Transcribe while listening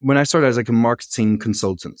when I started as like a marketing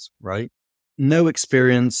consultant, right? No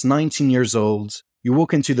experience, 19 years old. You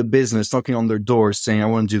walk into the business knocking on their door saying, I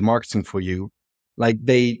want to do marketing for you. Like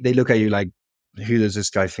they look at you like, who does this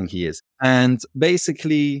guy think he is? And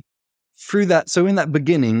basically through that, so in that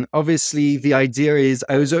beginning, obviously the idea is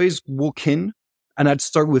I was always walk in and I'd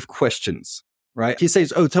start with questions, right? He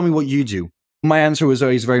says, oh, tell me what you do. My answer was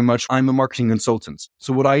always very much, I'm a marketing consultant.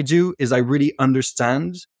 So what I do is I really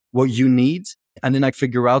understand what you need. And then I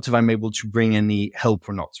figure out if I'm able to bring any help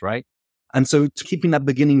or not, right? And so keeping that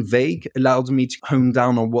beginning vague allowed me to hone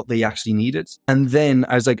down on what they actually needed. And then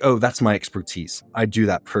I was like, oh, that's my expertise. I do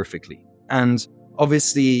that perfectly. And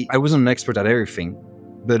obviously I wasn't an expert at everything,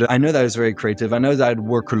 but I know that I was very creative. I know that I'd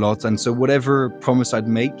work a lot. And so whatever promise I'd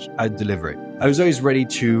make, I'd deliver it. I was always ready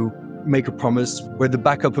to make a promise where the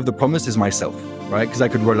backup of the promise is myself, right? Because I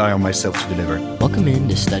could rely on myself to deliver. Welcome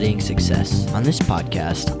into Studying Success. On this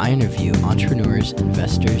podcast, I interview entrepreneurs,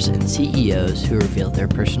 investors, and CEOs who reveal their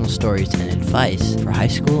personal stories and advice for high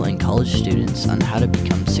school and college students on how to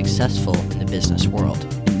become successful in the business world.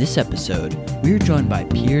 In this episode, we are joined by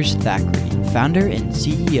Piers Thackray, founder and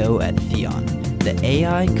CEO at Theone, the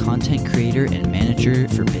AI content creator and manager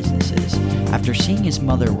for businesses. After seeing his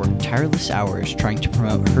mother work tireless hours trying to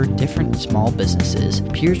promote her different small businesses,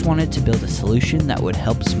 Piers wanted to build a solution that would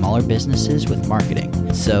help smaller businesses with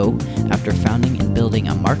marketing. So, after founding and building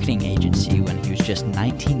a marketing agency when he was just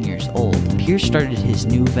 19 years old, Piers started his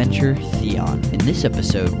new venture, Theone. In this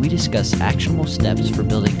episode, we discuss actionable steps for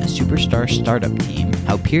building a superstar startup team,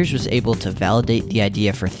 how Piers was able to validate the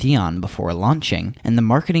idea for Theone before launching, and the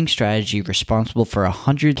marketing strategy responsible for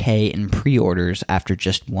 100K in pre-orders after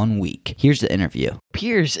just 1 week. Here's the interview.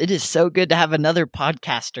 Piers, it is so good to have another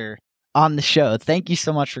podcaster on the show. Thank you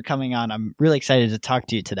so much for coming on. I'm really excited to talk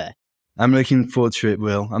to you today. I'm looking forward to it,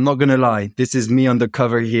 Will. I'm not going to lie. This is me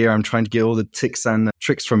undercover here. I'm trying to get all the tips and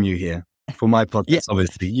tricks from you here for my podcast, yeah.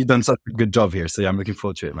 Obviously. You've done such a good job here. So yeah, I'm looking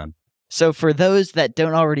forward to it, man. So for those that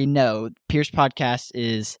don't already know, Piers podcast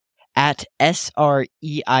is at SREIP_show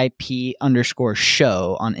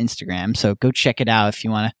on Instagram. So go check it out if you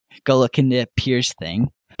want to go look into Piers' thing.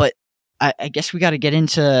 But I guess we got to get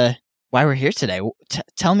into why we're here today.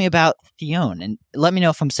 Tell me about Theone and let me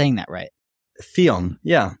know if I'm saying that right. Theone.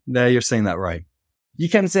 Yeah, there you're saying that right. You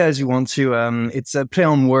can say as you want to. It's a play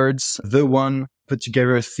on words. The one put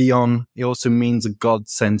together, Theone. It also means a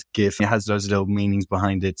God-sent gift. It has those little meanings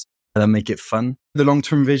behind it that make it fun. The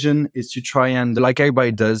long-term vision is to try and, like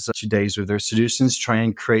everybody does today's with their solutions, try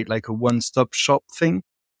and create like a one-stop shop thing.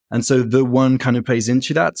 And so the one kind of plays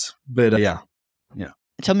into that. But yeah.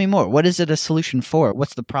 Tell me more. What is it a solution for?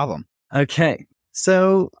 What's the problem? Okay.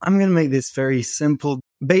 So I'm going to make this very simple.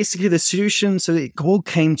 Basically, the solution, so it all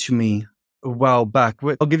came to me a while back.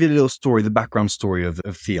 I'll give you a little story, the background story of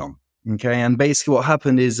Theone. Okay. And basically what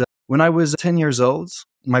happened is when I was 10 years old,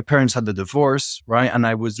 my parents had a divorce, right? And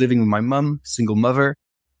I was living with my mum, single mother,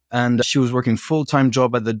 and she was working full-time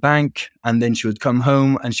job at the bank. And then she would come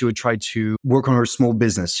home and she would try to work on her small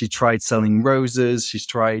business. She tried selling roses. She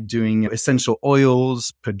tried doing essential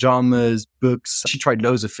oils, pajamas, books. She tried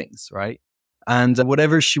loads of things, right? And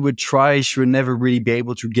whatever she would try, she would never really be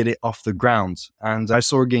able to get it off the ground. And I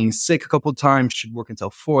saw her getting sick a couple of times. She'd work until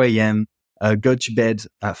 4 a.m., go to bed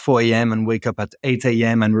at 4 a.m. and wake up at 8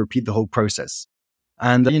 a.m. and repeat the whole process.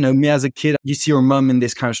 And, me as a kid, you see your mum in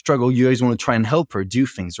this kind of struggle. You always want to try and help her do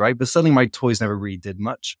things, right? But selling my toys never really did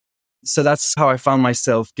much. So that's how I found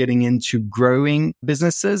myself getting into growing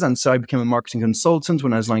businesses. And so I became a marketing consultant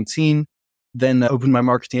when I was 19, then opened my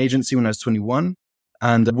marketing agency when I was 21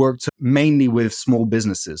 and worked mainly with small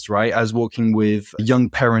businesses, right? I was working with young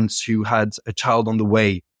parents who had a child on the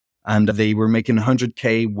way and they were making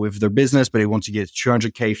 100K with their business, but they wanted to get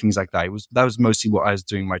 200K, things like that. That was mostly what I was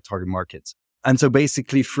doing, my target market. And so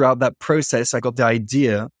basically throughout that process, I got the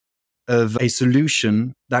idea of a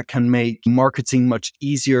solution that can make marketing much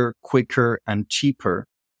easier, quicker, and cheaper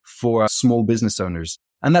for small business owners.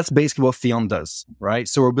 And that's basically what Theone does, right?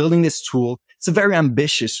 So we're building this tool. It's a very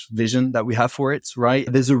ambitious vision that we have for it, right?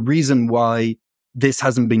 There's a reason why this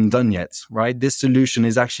hasn't been done yet, right? This solution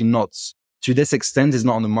is actually not, to this extent, is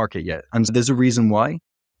not on the market yet. And there's a reason why.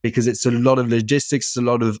 Because it's a lot of logistics, a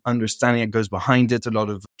lot of understanding that goes behind it, a lot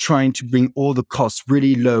of trying to bring all the costs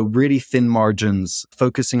really low, really thin margins,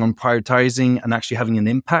 focusing on prioritizing and actually having an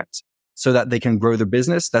impact so that they can grow their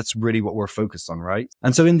business. That's really what we're focused on, right?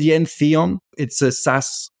 And so in the end, Theone, it's a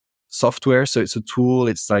SaaS software. So it's a tool.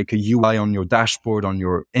 It's like a UI on your dashboard, on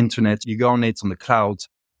your internet. You go on it on the cloud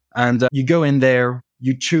and you go in there,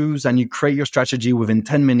 you choose and you create your strategy within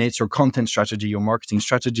 10 minutes, your content strategy, your marketing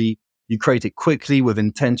strategy. You create it quickly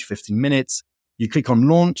within 10 to 15 minutes. You click on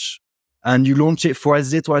launch and you launch it for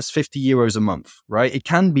as little as 50 euros a month, right? It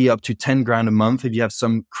can be up to 10 grand a month if you have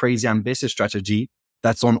some crazy ambitious strategy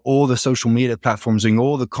that's on all the social media platforms, doing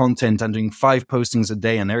all the content and doing 5 postings a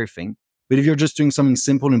day and everything. But if you're just doing something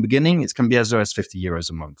simple in the beginning, it can be as low as 50 euros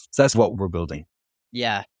a month. So that's what we're building.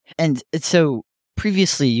 Yeah. And so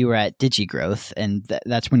previously you were at DigiGrowth, and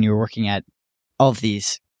that's when you were working at all of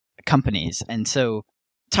these companies. And so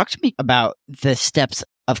talk to me about the steps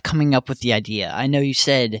of coming up with the idea. I know you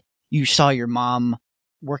said you saw your mom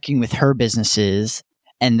working with her businesses,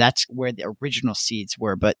 and that's where the original seeds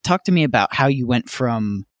were. But talk to me about how you went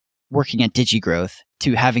from working at DigiGrowth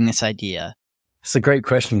to having this idea. It's a great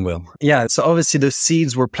question, Will. Yeah, so obviously the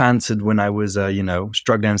seeds were planted when I was,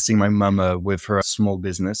 struggling and seeing my mama with her small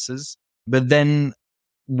businesses. But then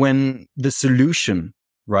when the solution,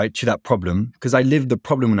 right, to that problem, because I lived the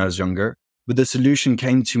problem when I was younger, but the solution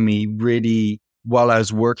came to me really while I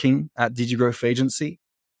was working at DigiGrowth Agency.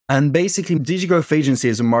 And basically, DigiGrowth Agency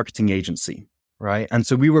is a marketing agency, right? And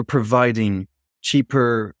so we were providing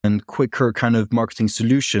cheaper and quicker kind of marketing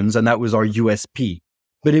solutions, and that was our USP.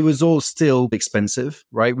 But it was all still expensive,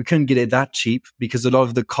 right? We couldn't get it that cheap because a lot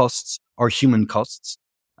of the costs are human costs.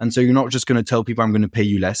 And so you're not just going to tell people, I'm going to pay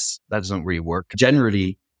you less. That doesn't really work.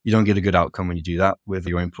 Generally, you don't get a good outcome when you do that with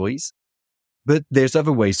your employees. But there's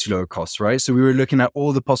other ways to lower costs, right? So we were looking at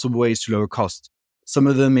all the possible ways to lower costs. Some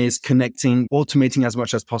of them is automating as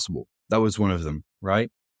much as possible. That was one of them,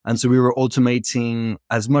 right? And so we were automating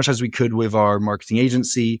as much as we could with our marketing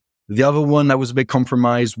agency. The other one that was a big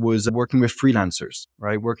compromise was working with freelancers,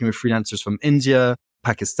 right? Working with freelancers from India,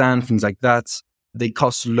 Pakistan, things like that. They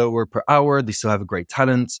cost lower per hour. They still have a great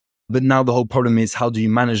talent. But now the whole problem is, how do you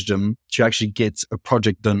manage them to actually get a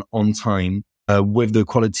project done on time with the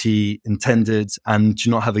quality intended and to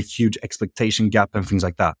not have a huge expectation gap and things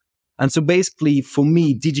like that. And so basically for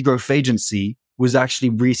me, DigiGrowth Agency was actually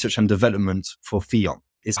research and development for Theone,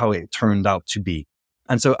 is how it turned out to be.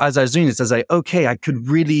 And so as I was doing this, I was like, okay, I could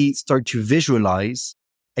really start to visualize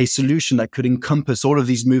a solution that could encompass all of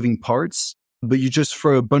these moving parts, but you just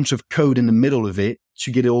throw a bunch of code in the middle of it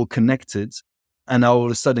to get it all connected. And now all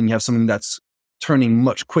of a sudden you have something that's turning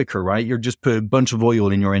much quicker, right? You're just put a bunch of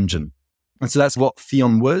oil in your engine. And so that's what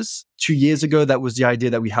Theone was. 2 years ago, that was the idea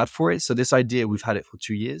that we had for it. So this idea, we've had it for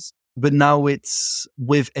 2 years. But now it's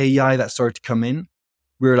with AI that started to come in.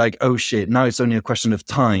 We're like, oh shit, now it's only a question of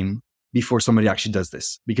time before somebody actually does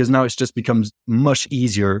this. Because now it's just becomes much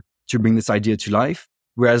easier to bring this idea to life.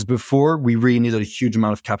 Whereas before, we really needed a huge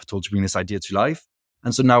amount of capital to bring this idea to life.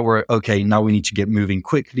 And so now now we need to get moving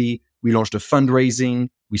quickly. We launched a fundraising.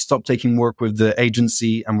 We stopped taking work with the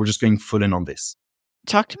agency and we're just going full in on this.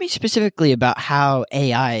 Talk to me specifically about how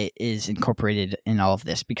AI is incorporated in all of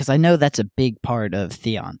this, because I know that's a big part of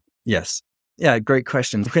Theone. Yes. Yeah, great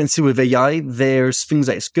question. You can see with AI, there's things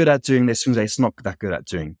that it's good at doing, there's things that it's not that good at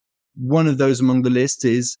doing. One of those among the list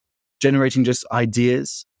is generating just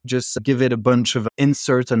ideas. Just give it a bunch of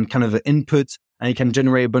insert and kind of an input, and you can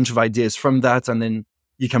generate a bunch of ideas from that, and then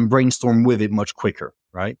you can brainstorm with it much quicker,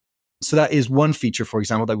 right? So that is one feature, for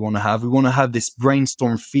example, that we want to have. We want to have this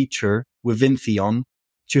brainstorm feature within Theone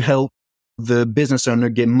to help the business owner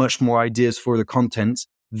get much more ideas for the content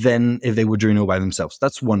than if they were doing it all by themselves.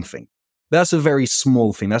 That's one thing. But that's a very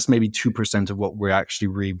small thing. That's maybe 2% of what we're actually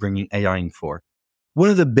really bringing AI in for. One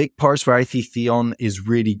of the big parts where I think Theone is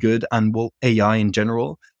really good, and AI in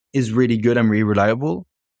general is really good and really reliable,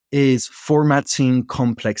 is formatting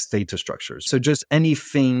complex data structures. So just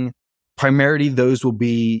anything, primarily those will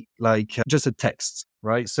be like just a text,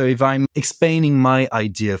 right? So if I'm explaining my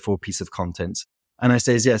idea for a piece of content and I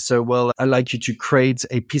say, I'd like you to create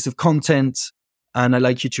a piece of content and I'd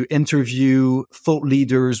like you to interview thought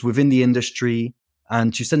leaders within the industry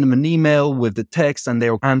and to send them an email with the text and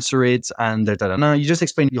they'll answer it and Now you just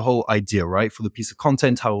explain your whole idea, right? For the piece of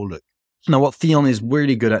content, how it will look. Now, what Theone is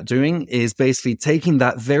really good at doing is basically taking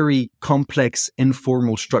that very complex,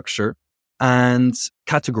 informal structure and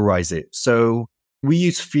categorize it. So we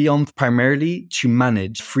use Theone primarily to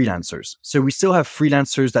manage freelancers. So we still have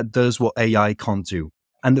freelancers that does what AI can't do.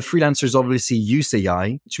 And the freelancers obviously use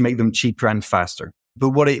AI to make them cheaper and faster. But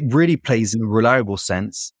what it really plays in a reliable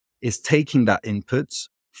sense is taking that input,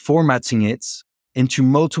 formatting it into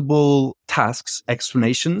multiple tasks,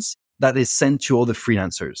 explanations that is sent to all the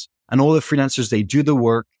freelancers. And all the freelancers, they do the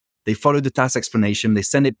work, they follow the task explanation, they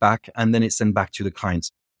send it back, and then it's sent back to the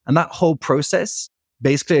clients. And that whole process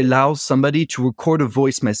basically allows somebody to record a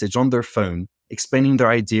voice message on their phone, explaining their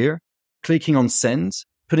idea, clicking on send,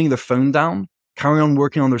 putting their phone down, carry on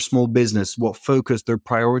working on their small business, what focus, their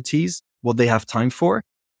priorities, what they have time for.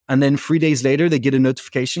 And then 3 days later, they get a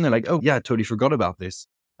notification. They're like, oh yeah, I totally forgot about this.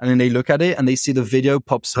 And then they look at it and they see the video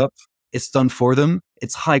pops up It's done for them.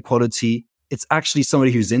 It's high quality. It's actually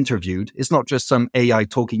somebody who's interviewed. It's not just some AI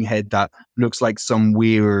talking head that looks like some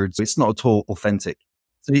weird, it's not at all authentic.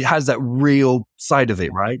 So it has that real side of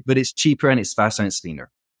it, right? But it's cheaper and it's faster and it's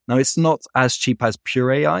leaner. Now, it's not as cheap as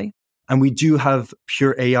pure AI. And we do have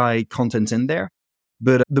pure AI content in there.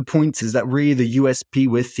 But the point is that really the USP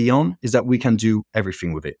with Theone is that we can do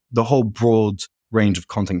everything with it. The whole broad range of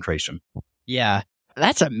content creation. Yeah,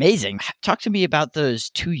 that's amazing. Talk to me about those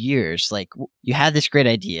 2 years. Like, you had this great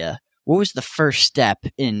idea. What was the first step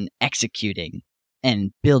in executing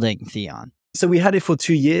and building Theone? So we had it for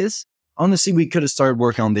 2 years. Honestly, we could have started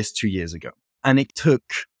working on this 2 years ago. And it took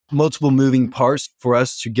multiple moving parts for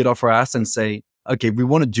us to get off our ass and say, okay, we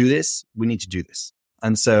want to do this. We need to do this.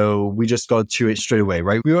 And so we just got to it straight away,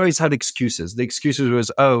 right? We always had excuses. The excuses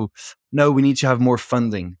was, oh, no, we need to have more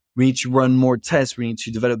funding. We need to run more tests. We need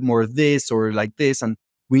to develop more of this or like this. And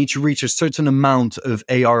we need to reach a certain amount of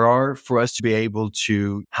ARR for us to be able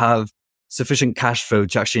to have sufficient cash flow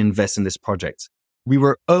to actually invest in this project. We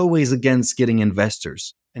were always against getting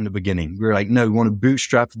investors in the beginning. We were like, no, we want to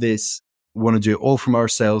bootstrap this. We want to do it all from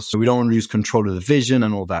ourselves. So we don't want to lose control of the vision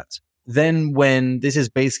and all that. Then when this is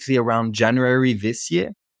basically around January this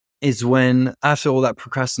year is when after all that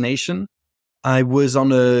procrastination, I was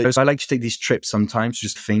I like to take these trips sometimes,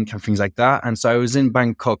 just think and things like that. And so I was in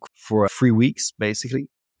Bangkok for 3 weeks, basically.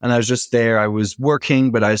 And I was just there. I was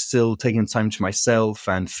working, but I was still taking time to myself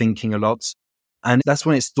and thinking a lot. And that's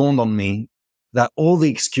when it dawned on me that all the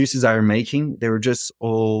excuses I were making, they were just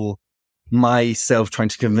all myself trying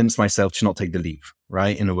to convince myself to not take the leap,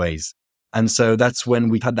 right? In a ways. And so that's when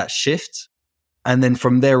we had that shift. And then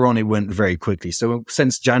from there on, it went very quickly. So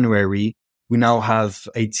since January, we now have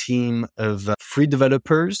a team of 3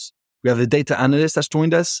 developers. We have a data analyst that's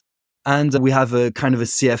joined us. And we have a kind of a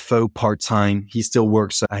CFO part-time. He still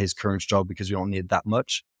works at his current job because we don't need that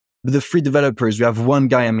much. But the 3 developers, we have one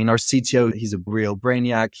guy, our CTO, he's a real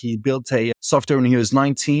brainiac. He built a software when he was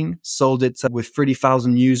 19, sold it with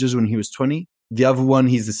 30,000 users when he was 20. The other one,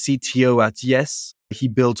 he's the CTO at Yes. He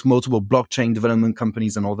built multiple blockchain development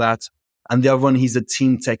companies and all that. And the other one, he's a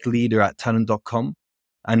team tech leader at talent.com.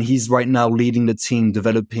 And he's right now leading the team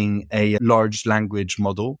developing a large language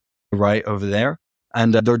model right over there.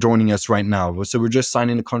 And they're joining us right now. So we're just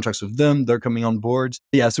signing the contracts with them. They're coming on board.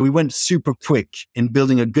 Yeah, so we went super quick in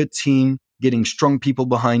building a good team, getting strong people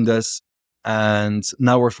behind us. And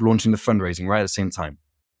now we're launching the fundraising right at the same time.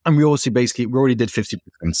 And we already did 50%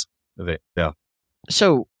 of it. Yeah.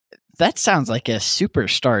 So that sounds like a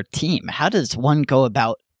superstar team. How does one go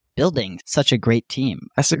about building such a great team?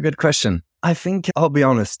 That's a good question. I think, I'll be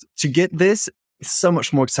honest, to get this, it's so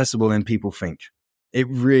much more accessible than people think. It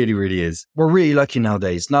really, really is. We're really lucky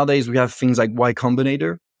nowadays. Nowadays, we have things like Y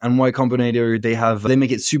Combinator. And Y Combinator, they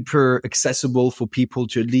make it super accessible for people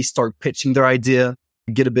to at least start pitching their idea,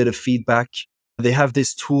 get a bit of feedback. They have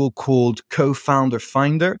this tool called Co-Founder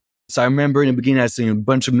Finder. So I remember in the beginning, I was doing a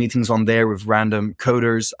bunch of meetings on there with random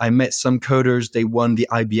coders. I met some coders. They won the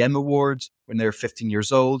IBM award when they were 15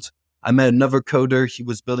 years old. I met another coder. He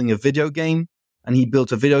was building a video game and he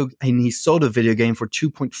sold a video game for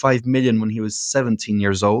 2.5 million when he was 17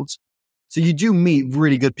 years old. So you do meet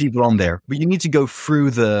really good people on there, but you need to go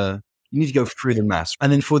through the mass.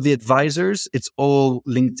 And then for the advisors, it's all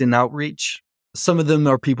LinkedIn outreach. Some of them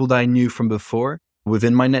are people that I knew from before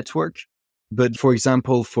within my network. But for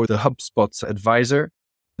example, for the HubSpot advisor,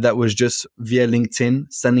 that was just via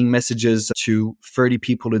LinkedIn, sending messages to 30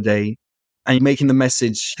 people a day and making the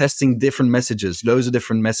message, testing different messages, loads of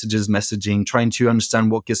different messages, messaging, trying to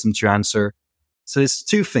understand what gets them to answer. So it's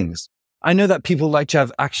 2 things. I know that people like to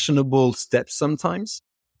have actionable steps sometimes,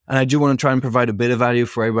 and I do want to try and provide a bit of value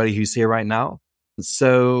for everybody who's here right now.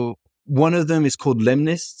 So one of them is called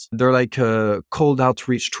Lemnist. They're like a cold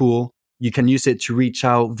outreach tool. You can use it to reach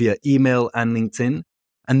out via email and LinkedIn.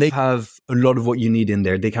 And they have a lot of what you need in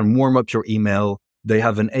there. They can warm up your email. They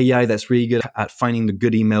have an AI that's really good at finding the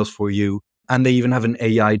good emails for you. And they even have an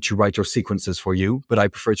AI to write your sequences for you. But I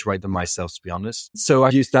prefer to write them myself, to be honest. So I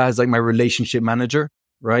use that as like my relationship manager,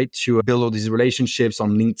 right? To build all these relationships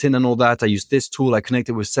on LinkedIn and all that. I use this tool. I connect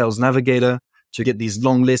it with Sales Navigator to get these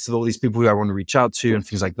long lists of all these people who I want to reach out to and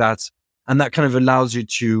things like that. And that kind of allows you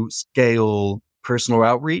to scale personal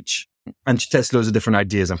outreach and to test loads of different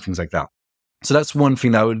ideas and things like that. So that's one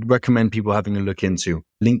thing that I would recommend people having a look into.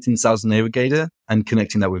 LinkedIn Sales Navigator and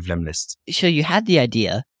connecting that with Lemlist. So you had the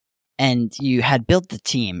idea and you had built the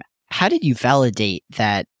team. How did you validate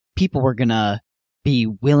that people were going to be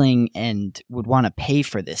willing and would want to pay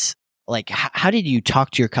for this? Like, how did you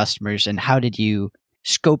talk to your customers and how did you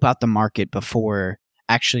scope out the market before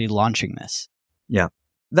actually launching this? Yeah,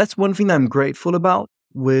 that's one thing that I'm grateful about.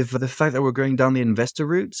 with the fact that we're going down the investor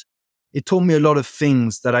route, it taught me a lot of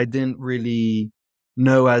things that I didn't really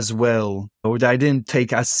know as well, or that I didn't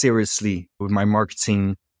take as seriously with my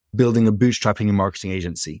marketing, building a bootstrapping and marketing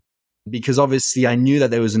agency. Because obviously I knew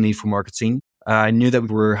that there was a need for marketing. I knew that we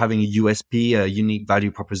were having a USP, a unique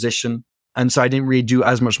value proposition. And so I didn't really do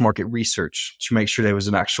as much market research to make sure there was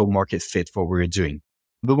an actual market fit for what we were doing.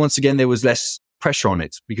 But once again, there was less pressure on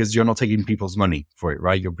it because you're not taking people's money for it,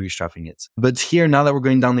 right? You're bootstrapping it. But here, now that we're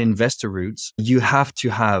going down the investor route, you have to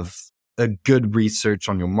have a good research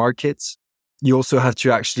on your markets. You also have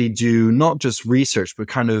to actually do not just research, but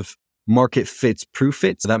kind of market fit, proof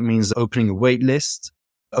it. So that means opening a wait list,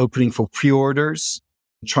 opening for pre-orders,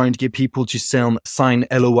 trying to get people to sign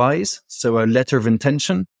LOIs. So a letter of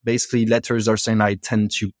intention. Basically, letters are saying, I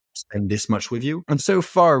tend to spend this much with you. And so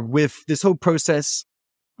far with this whole process,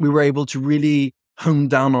 we were able to really hone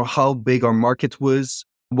down on how big our market was,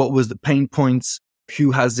 what was the pain points,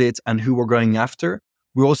 who has it, and who we're going after.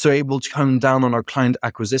 We're also able to hone down on our client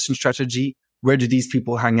acquisition strategy. Where do these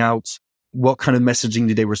people hang out? What kind of messaging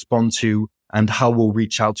do they respond to? And how we'll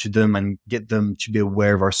reach out to them and get them to be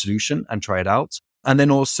aware of our solution and try it out. And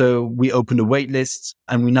then also we opened a wait list,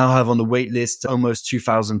 and we now have on the wait list almost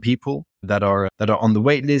 2,000 people that are on the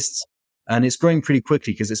wait list. And it's growing pretty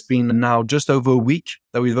quickly because it's been now just over a week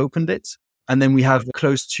that we've opened it. And then we have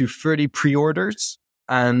close to 30 pre-orders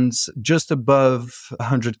and just above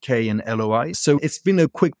 100K in LOI. So it's been a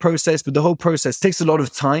quick process, but the whole process takes a lot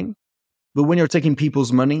of time. But when you're taking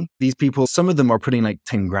people's money, these people, some of them are putting like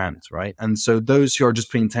 10 grand, right? And so those who are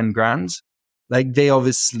just putting 10 grand, like they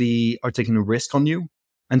obviously are taking a risk on you.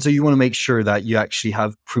 And so you want to make sure that you actually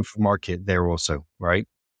have proof of market there also, right?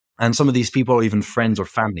 And some of these people are even friends or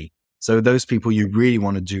family. So those people you really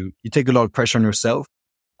want to do, you take a lot of pressure on yourself.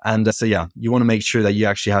 And so, yeah, you want to make sure that you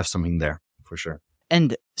actually have something there for sure.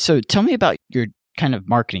 And so tell me about your kind of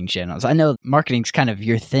marketing channels. I know marketing's kind of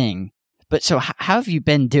your thing, but so how have you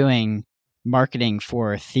been doing marketing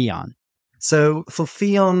for Theone? So for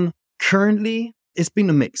Theone, currently, it's been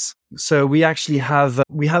a mix. So we actually have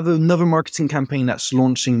another marketing campaign that's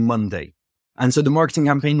launching Monday. And so the marketing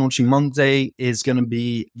campaign launching Monday is going to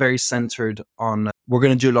be very centered on, we're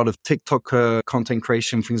going to do a lot of TikTok content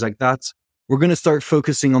creation, things like that. We're going to start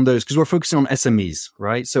focusing on those because we're focusing on SMEs,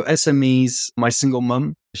 right? So SMEs, my single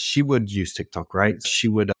mom, she would use TikTok, right? She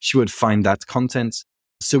would find that content.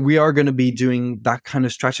 So we are going to be doing that kind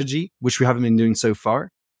of strategy, which we haven't been doing so far.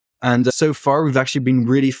 And so far, we've actually been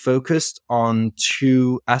really focused on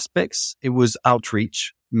two aspects. It was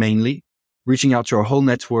outreach, mainly, reaching out to our whole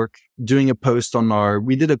network, doing a post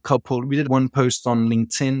we did one post on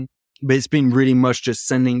LinkedIn, but it's been really much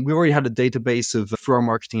just we already had a database through our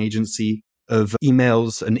marketing agency of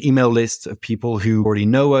emails, an email list of people who already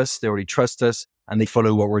know us, they already trust us, and they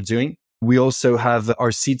follow what we're doing. We also have our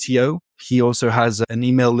CTO. He also has an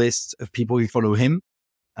email list of people who follow him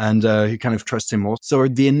and who kind of trust him also. So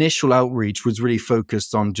the initial outreach was really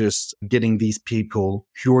focused on just getting these people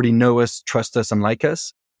who already know us, trust us, and like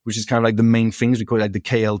us, which is kind of like the main things. We call it like the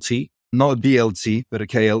KLT, not a BLT, but a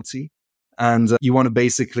KLT. And you want to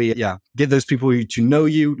basically, get those people who to know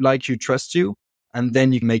you, like you, trust you, and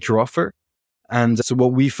then you can make your offer. And so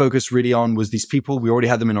what we focused really on was these people. We already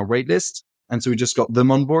had them in our wait list. And so we just got them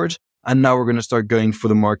on board. And now we're going to start going for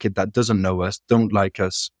the market that doesn't know us, don't like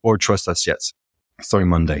us, or trust us yet. Starting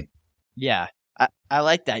Monday. Yeah, I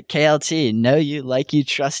like that. KLT, know you, like you,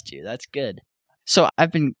 trust you. That's good. So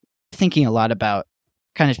I've been thinking a lot about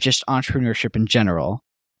kind of just entrepreneurship in general.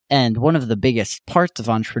 And one of the biggest parts of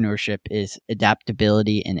entrepreneurship is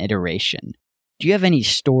adaptability and iteration. Do you have any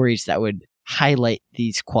stories that would highlight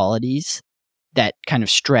these qualities that kind of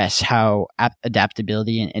stress how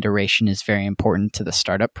adaptability and iteration is very important to the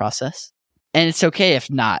startup process? And it's okay if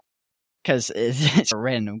not, because it's a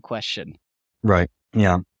random question. Right.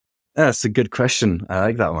 Yeah. That's a good question. I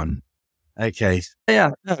like that one. Okay.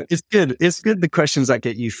 Yeah. No, it's good. It's good. The questions that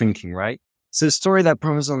get you thinking, right? So the story that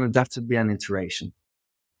provides on adaptability and iteration.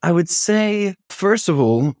 I would say, first of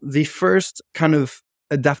all, the first kind of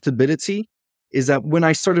adaptability is that when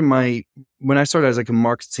I started as like a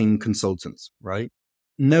marketing consultant, right?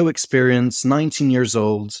 No experience, 19 years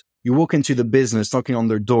old. You walk into the business knocking on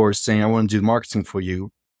their door saying, I want to do marketing for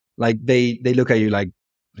you. Like they look at you like,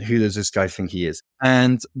 who does this guy think he is?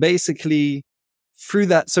 And basically through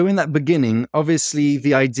that, so in that beginning, obviously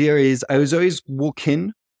the idea is I was always walk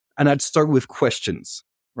in and I'd start with questions,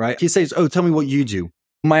 right? He says, oh, tell me what you do.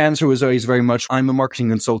 My answer was always very much, I'm a marketing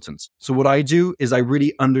consultant. So what I do is I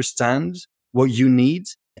really understand what you need.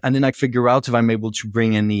 And then I figure out if I'm able to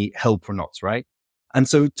bring any help or not, right? And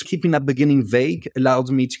so keeping that beginning vague allowed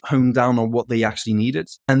me to hone down on what they actually needed.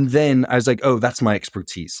 And then I was like, oh, that's my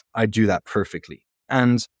expertise. I do that perfectly.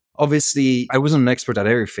 And obviously I wasn't an expert at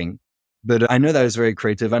everything, but I know that I was very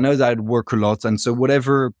creative. I know that I'd work a lot. And so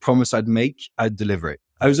whatever promise I'd make, I'd deliver it.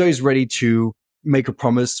 I was always ready to make a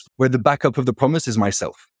promise where the backup of the promise is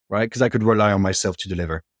myself, right? Because I could rely on myself to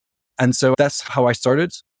deliver. And so that's how I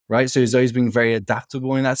started, right? So it's always been very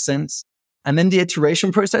adaptable in that sense. And then the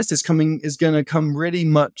iteration process is going to come really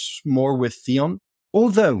much more with Theone.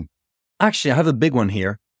 Although, actually, I have a big one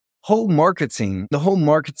here. The whole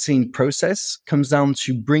marketing process comes down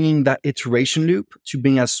to bringing that iteration loop to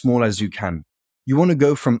being as small as you can. You want to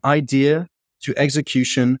go from idea to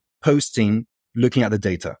execution, posting, looking at the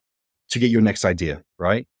data to get your next idea,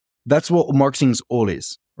 right? That's what marketing's all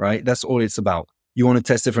is, right? That's all it's about. You want to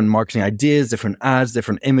test different marketing ideas, different ads,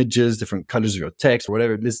 different images, different colors of your text, or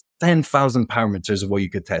whatever. There's 10,000 parameters of what you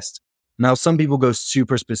could test. Now, some people go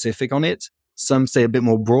super specific on it. Some say a bit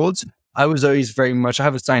more broad. I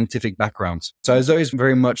have a scientific background. So I was always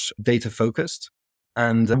very much data focused.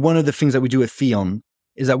 And one of the things that we do with Theone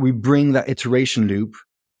is that we bring that iteration loop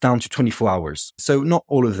down to 24 hours. So not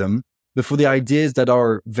all of them, but for the ideas that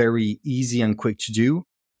are very easy and quick to do,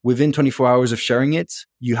 within 24 hours of sharing it,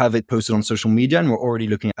 you have it posted on social media and we're already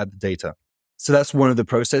looking at the data. So that's one of the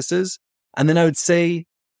processes. And then I would say,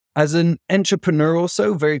 as an entrepreneur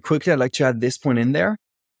also, very quickly, I'd like to add this point in there.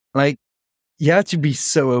 Like, you have to be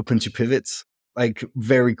so open to pivots, like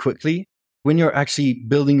very quickly. When you're actually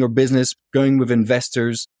building your business, going with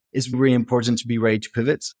investors, it's really important to be ready to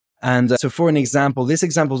pivot. And so for an example, this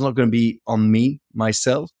example is not going to be on me,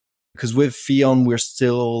 myself. Because with Theone, we're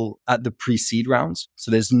still at the pre-seed rounds. So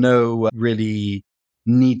there's no really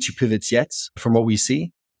need to pivot yet from what we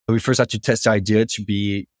see. We first had to test the idea to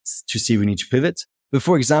see if we need to pivot. But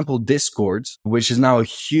for example, Discord, which is now a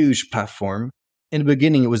huge platform, in the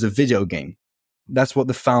beginning, it was a video game. That's what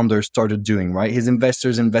the founder started doing, right? His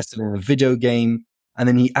investors invested in a video game. And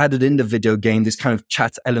then he added in the video game this kind of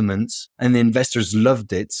chat element. And the investors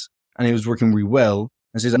loved it. And it was working really well.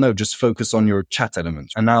 And says, no, just focus on your chat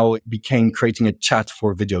element. And now it became creating a chat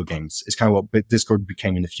for video games. It's kind of what Discord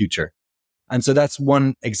became in the future. And so that's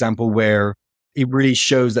one example where it really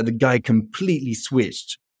shows that the guy completely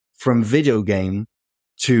switched from video game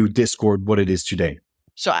to Discord, what it is today.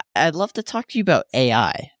 So I'd love to talk to you about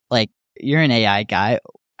AI. Like, you're an AI guy.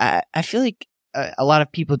 I feel like a lot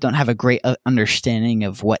of people don't have a great understanding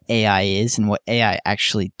of what AI is and what AI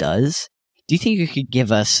actually does. Do you think you could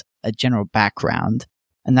give us a general background?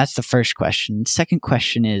 And that's the first question. Second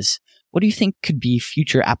question is, what do you think could be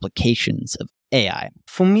future applications of AI?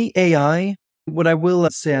 For me, AI, what I will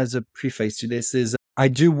say as a preface to this is I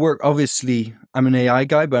do work, obviously, I'm an AI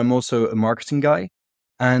guy, but I'm also a marketing guy.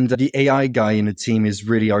 And the AI guy in the team is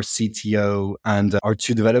really our CTO and our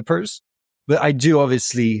two developers. But I do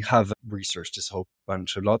obviously have researched this whole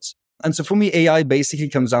bunch of lots. And so for me, AI basically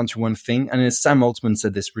comes down to one thing. And as Sam Altman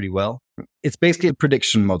said this really well, it's basically a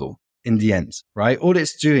prediction model. In the end, right? All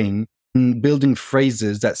it's doing in building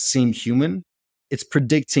phrases that seem human, it's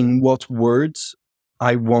predicting what words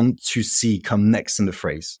I want to see come next in the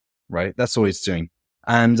phrase, right? That's all it's doing.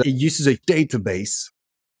 And it uses a database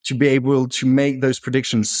to be able to make those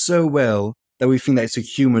predictions so well that we think that it's a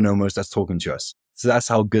human almost that's talking to us. So that's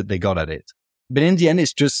how good they got at it. But in the end,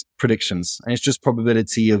 it's just predictions and it's just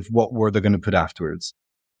probability of what word they're going to put afterwards.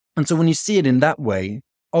 And so when you see it in that way,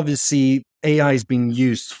 obviously, AI is being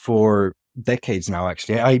used for decades now,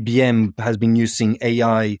 actually. IBM has been using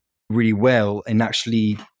AI really well in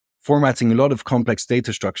actually formatting a lot of complex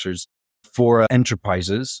data structures for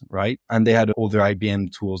enterprises, right? And they had all their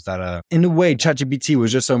IBM tools that, in a way, ChatGPT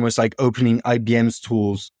was just almost like opening IBM's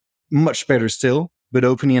tools, much better still, but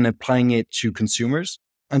opening and applying it to consumers.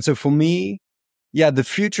 And so for me, the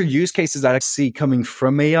future use cases that I see coming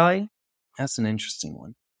from AI, that's an interesting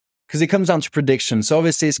one. Because it comes down to prediction. So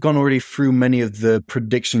obviously it's gone already through many of the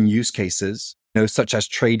prediction use cases, such as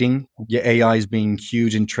trading. AI is being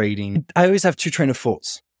huge in trading. I always have two train of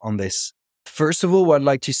thoughts on this. First of all, what I'd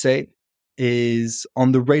like to say is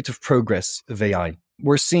on the rate of progress of AI.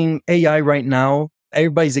 We're seeing AI right now.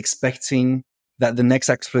 Everybody's expecting that the next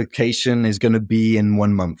application is going to be in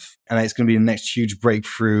 1 month and it's going to be the next huge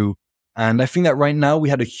breakthrough. And I think that right now we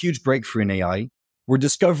had a huge breakthrough in AI. We're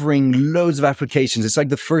discovering loads of applications. It's like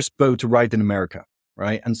the first boat to ride in America,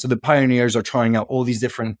 right? And so the pioneers are trying out all these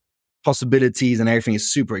different possibilities and everything is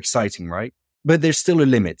super exciting, right? But there's still a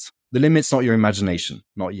limit. The limit's not your imagination,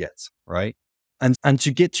 not yet, right? And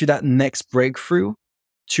to get to that next breakthrough,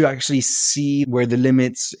 to actually see where the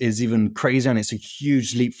limits is even crazier and it's a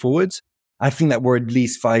huge leap forward, I think that we're at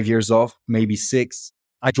least 5 years off, maybe 6.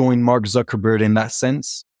 I joined Mark Zuckerberg in that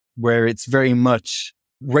sense, where it's very much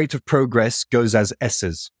rate of progress goes as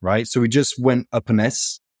S's, right? So we just went up an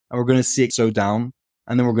S and we're going to see it go down,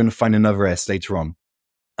 and then we're going to find another S later on.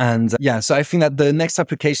 And so I think that the next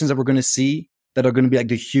applications that we're going to see that are going to be like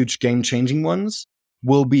the huge game-changing ones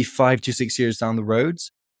will be 5 to 6 years down the road.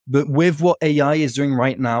 But with what AI is doing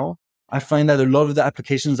right now, I find that a lot of the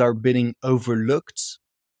applications that are being overlooked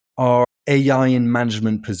are AI in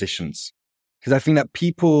management positions. Because I think that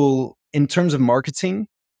people, in terms of marketing,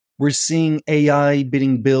 we're seeing AI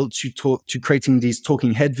being built to creating these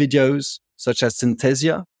talking head videos, such as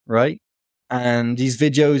Synthesia, right? And these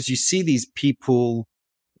videos, you see these people,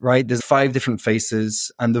 right? There's 5 different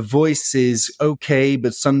faces and the voice is okay,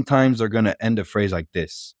 but sometimes they're going to end a phrase like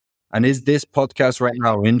this. And is this podcast right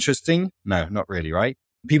now interesting? No, not really, right?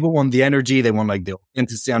 People want the energy. They want like the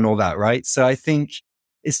authenticity and all that, right? So I think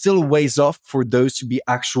it's still a ways off for those to be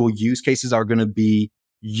actual use cases that are going to be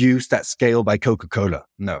used at scale by Coca-Cola.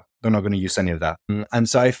 No, they're not going to use any of that. And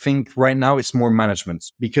so I think right now it's more management,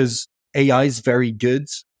 because AI is very good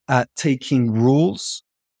at taking rules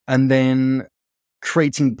and then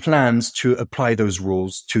creating plans to apply those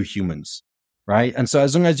rules to humans, right? And so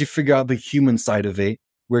as long as you figure out the human side of it,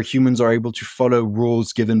 where humans are able to follow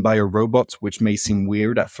rules given by a robot, which may seem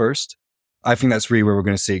weird at first, I think that's really where we're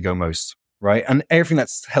going to see it go most, right? And everything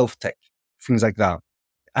that's health tech, things like that.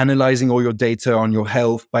 Analyzing all your data on your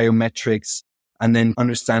health, biometrics, and then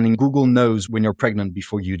understanding Google knows when you're pregnant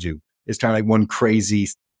before you do. It's kind of like one crazy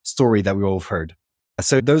story that we all have heard.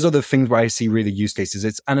 So those are the things where I see really use cases.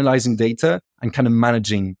 It's analyzing data and kind of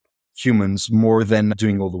managing humans more than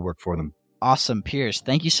doing all the work for them. Awesome, Piers.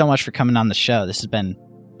 Thank you so much for coming on the show. This has been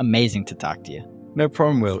amazing to talk to you. No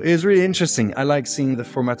problem, Will. It was really interesting. I like seeing the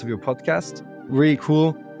format of your podcast. Really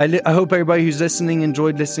cool. I hope everybody who's listening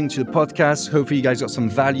enjoyed listening to the podcast. Hopefully you guys got some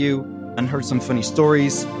value and heard some funny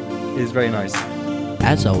stories. It was very nice.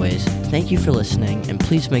 As always, thank you for listening, and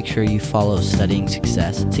please make sure you follow Studying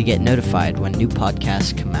Success to get notified when new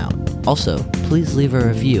podcasts come out. Also, please leave a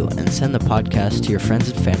review and send the podcast to your friends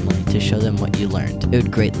and family to show them what you learned. It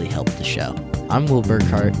would greatly help the show. I'm Will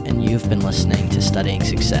Burkhart, and you've been listening to Studying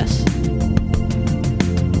Success.